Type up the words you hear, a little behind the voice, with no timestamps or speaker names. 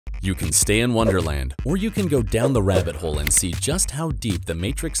You can stay in Wonderland, or you can go down the rabbit hole and see just how deep the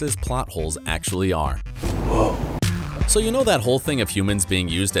Matrix's plot holes actually are. Whoa. So you know that whole thing of humans being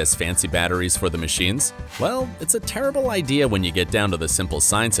used as fancy batteries for the machines? Well, it's a terrible idea when you get down to the simple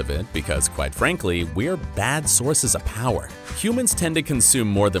science of it because, quite frankly, we're bad sources of power. Humans tend to consume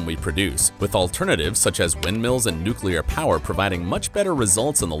more than we produce, with alternatives such as windmills and nuclear power providing much better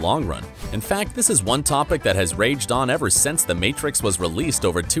results in the long run. In fact, this is one topic that has raged on ever since The Matrix was released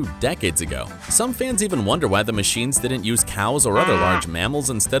over 2 decades ago. Some fans even wonder why the machines didn't use cows or other large mammals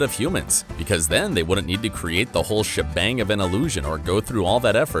instead of humans, because then they wouldn't need to create the whole shebang of an illusion or go through all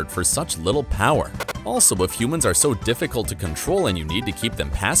that effort for such little power. Also, if humans are so difficult to control and you need to keep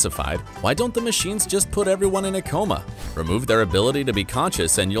them pacified, why don't the machines just put everyone in a coma? Remove their ability to be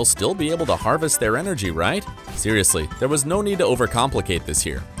conscious and you'll still be able to harvest their energy, right? Seriously, there was no need to overcomplicate this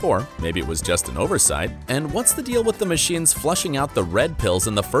here. Or maybe it was just an oversight. And what's the deal with the machines flushing out the red pills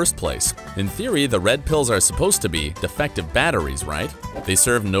in the first place? In theory, the red pills are supposed to be defective batteries, right? They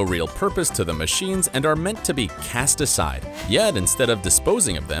serve no real purpose to the machines and are meant to be cast aside. Yet, instead of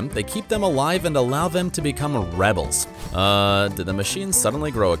disposing of them, they keep them alive and allow them to become rebels. Did the machines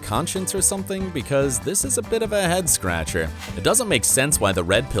suddenly grow a conscience or something? Because this is a bit of a head scratcher. It doesn't make sense why the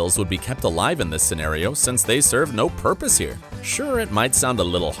red pills would be kept alive in this scenario since they serve no purpose here. Sure, it might sound a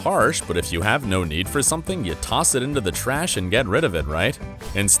little harsh, but if you have no need for something, you toss it into the trash and get rid of it, right?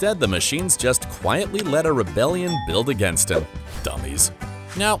 Instead, the machines just quietly let a rebellion build against him. Dummies.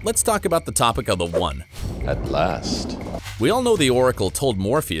 Now, let's talk about the topic of the One. At last. We all know the Oracle told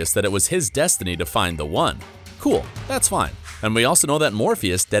Morpheus that it was his destiny to find the One. Cool, that's fine. And we also know that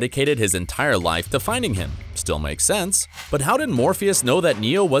Morpheus dedicated his entire life to finding him. Still makes sense. But how did Morpheus know that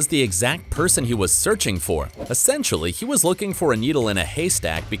Neo was the exact person he was searching for? Essentially, he was looking for a needle in a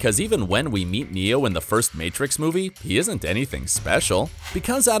haystack because even when we meet Neo in the first Matrix movie, he isn't anything special.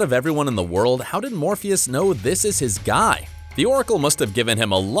 Because out of everyone in the world, how did Morpheus know this is his guy? The Oracle must have given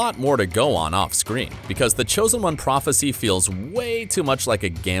him a lot more to go on off-screen, because the Chosen One prophecy feels way too much like a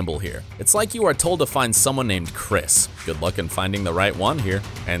gamble here. It's like you are told to find someone named Chris. Good luck in finding the right one here.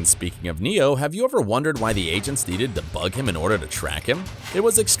 And speaking of Neo, have you ever wondered why the agents needed to bug him in order to track him? It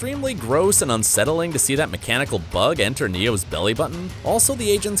was extremely gross and unsettling to see that mechanical bug enter Neo's belly button. Also,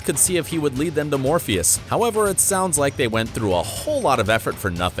 the agents could see if he would lead them to Morpheus. However, it sounds like they went through a whole lot of effort for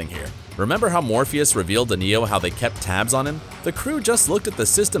nothing here. Remember how Morpheus revealed to Neo how they kept tabs on him? The crew just looked at the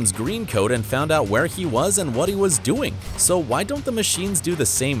system's green code and found out where he was and what he was doing. So why don't the machines do the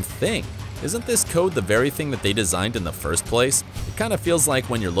same thing? Isn't this code the very thing that they designed in the first place? It kind of feels like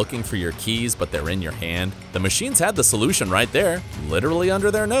when you're looking for your keys but they're in your hand. The machines had the solution right there, literally under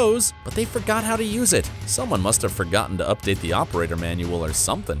their nose, but they forgot how to use it. Someone must have forgotten to update the operator manual or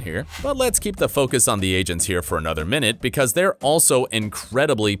something here. But let's keep the focus on the agents here for another minute because they're also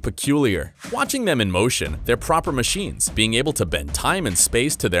incredibly peculiar. Watching them in motion, they're proper machines, being able to bend time and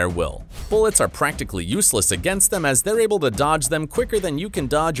space to their will. Bullets are practically useless against them as they're able to dodge them quicker than you can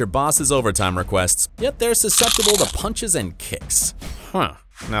dodge your boss's overtime requests, yet they're susceptible to punches and kicks. Huh,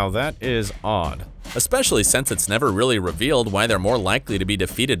 now that is odd. Especially since it's never really revealed why they're more likely to be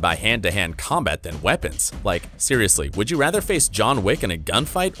defeated by hand-to-hand combat than weapons. Like, seriously, would you rather face John Wick in a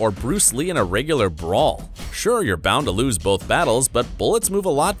gunfight or Bruce Lee in a regular brawl? Sure, you're bound to lose both battles, but bullets move a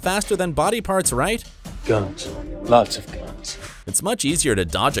lot faster than body parts, right? Guns. Lots of guns. It's much easier to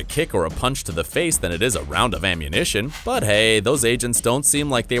dodge a kick or a punch to the face than it is a round of ammunition. But hey, those agents don't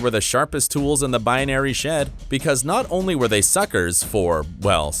seem like they were the sharpest tools in the binary shed, because not only were they suckers for,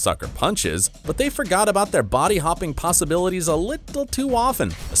 well, sucker punches, but they forgot about their body-hopping possibilities a little too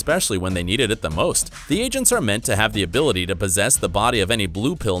often, especially when they needed it the most. The agents are meant to have the ability to possess the body of any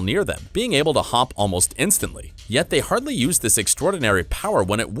blue pill near them, being able to hop almost instantly. Yet they hardly use this extraordinary power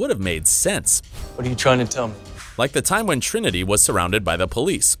when it would have made sense. What are you trying to tell me? Like the time when Trinity was surrounded by the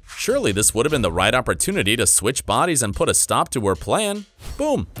police. Surely this would have been the right opportunity to switch bodies and put a stop to her plan.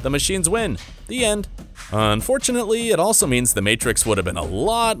 Boom, the machines win. The end. Unfortunately, it also means the Matrix would have been a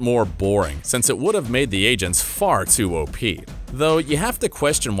lot more boring, since it would have made the agents far too OP. Though you have to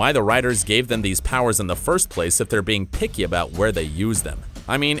question why the writers gave them these powers in the first place if they're being picky about where they use them.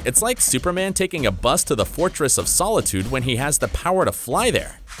 I mean, it's like Superman taking a bus to the Fortress of Solitude when he has the power to fly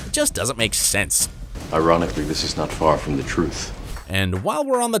there. It just doesn't make sense. Ironically, this is not far from the truth. And while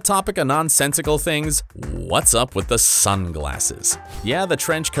we're on the topic of nonsensical things, what's up with the sunglasses? Yeah, the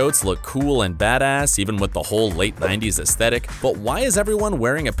trench coats look cool and badass, even with the whole late 90s aesthetic, but why is everyone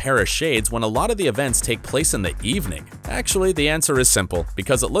wearing a pair of shades when a lot of the events take place in the evening? Actually, the answer is simple,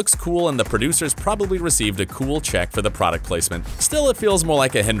 because it looks cool and the producers probably received a cool check for the product placement. Still, it feels more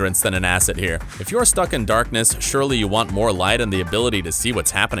like a hindrance than an asset here. If you're stuck in darkness, surely you want more light and the ability to see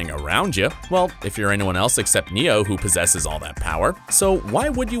what's happening around you. Well, if you're anyone else except Neo, who possesses all that power. So why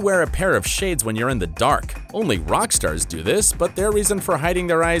would you wear a pair of shades when you're in the dark? Only rock stars do this, but their reason for hiding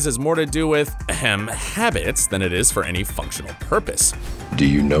their eyes is more to do with, habits than it is for any functional purpose. Do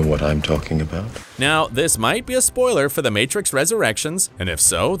you know what I'm talking about? Now, this might be a spoiler for The Matrix Resurrections, and if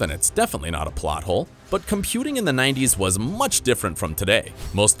so, then it's definitely not a plot hole. But computing in the 90s was much different from today.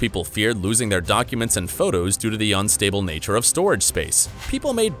 Most people feared losing their documents and photos due to the unstable nature of storage space.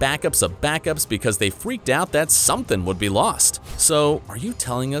 People made backups of backups because they freaked out that something would be lost. So, are you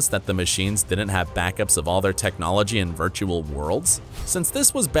telling us that the machines didn't have backups of all their technology in virtual worlds? Since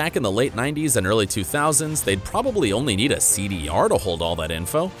this was back in the late 90s and early 2000s, they'd probably only need a CDR to hold all that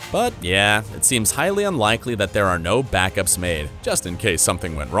info. But yeah, it seems highly unlikely that there are no backups made, just in case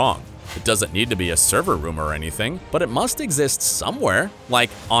something went wrong. It doesn't need to be a server room or anything, but it must exist somewhere. Like,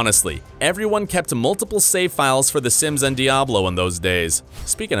 honestly, everyone kept multiple save files for The Sims and Diablo in those days.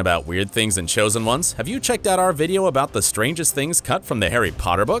 Speaking about weird things and chosen ones, have you checked out our video about the strangest things cut from the Harry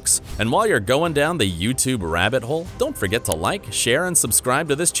Potter books? And while you're going down the YouTube rabbit hole, don't forget to like, share, and subscribe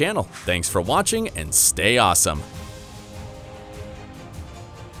to this channel. Thanks for watching, and stay awesome.